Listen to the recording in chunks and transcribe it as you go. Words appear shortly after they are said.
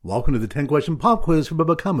Welcome to the 10-question pop quiz for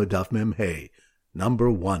Bava Kamma Daf Mem Hey. Number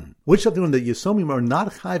 1. Which of the one that Yisomim are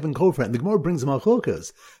not chayv and kofar? And the Gemara brings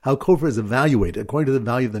machlokas. How kofar is evaluated according to the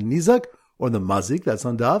value of the nizak or the mazik. That's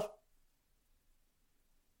on Daf.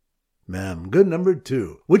 Mem. Good. Number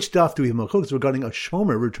 2. Which Daf do we have machlokas regarding a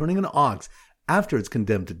shomer returning an ox after it's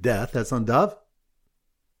condemned to death? That's on Daf.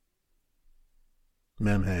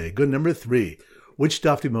 Mem Hey. Good. Number 3. Which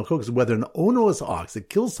daf do we machlokas whether an ownerless ox that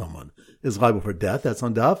kills someone is liable for death? That's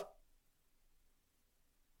on daf.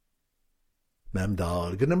 Mem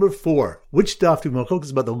Dal. Good. Number 4. Which daf do we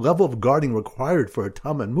machlokas about the level of guarding required for a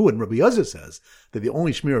tam and muad? And Rabbi Yazir says that the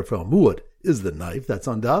only shmira for a muad is the knife. That's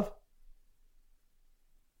on daf.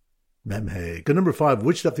 Mem Hey. Good. Number 5.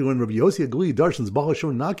 Which daf do we learn Rabbi Yossi Agli Darshan's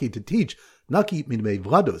Balashon Naki to teach Naki Midmei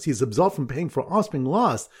Vlados? He is absolved from paying for offspring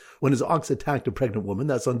lost when his ox attacked a pregnant woman.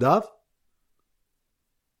 That's on daf.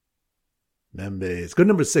 Membeis. Good.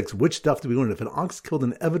 Number 6. Which daf do we learn if an ox killed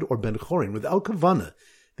an eved or ben chorin without kavana,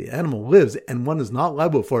 the animal lives and one is not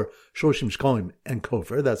liable for shoshim shkolim and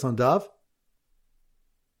kofar? That's on daf.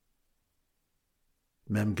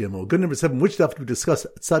 Mem Gimel. Good. Number 7. Which daf do we discuss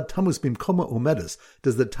tzad tamus bimkoma umedus?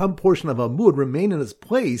 Does the tam portion of a mud remain in its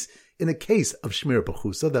place in a case of shmir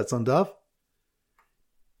pachusa? That's on daf.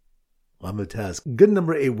 Task. Good.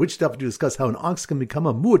 Number 8. Which daf do you discuss how an ox can become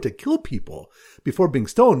a muad to kill people before being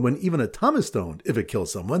stoned when even a tam is stoned if it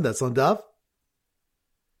kills someone? That's on daf.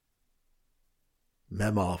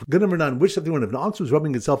 Memoff. Good. Number 9. Which daf do you learn if an ox was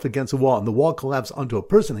rubbing itself against a wall and the wall collapsed onto a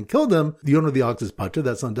person and killed him, the owner of the ox is patur?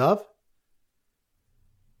 That's on daf.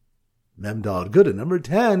 Memdal. Good. And number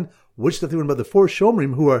 10. Which daf do you learn about the 4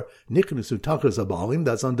 shomrim who are nichnusu tachas abalim?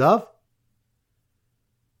 That's on daf.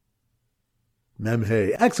 Mem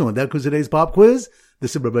Hey. Excellent. That was today's pop quiz.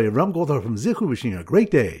 This is Rabbi Ram Goldhar from Zichu wishing you a great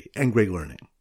day and great learning.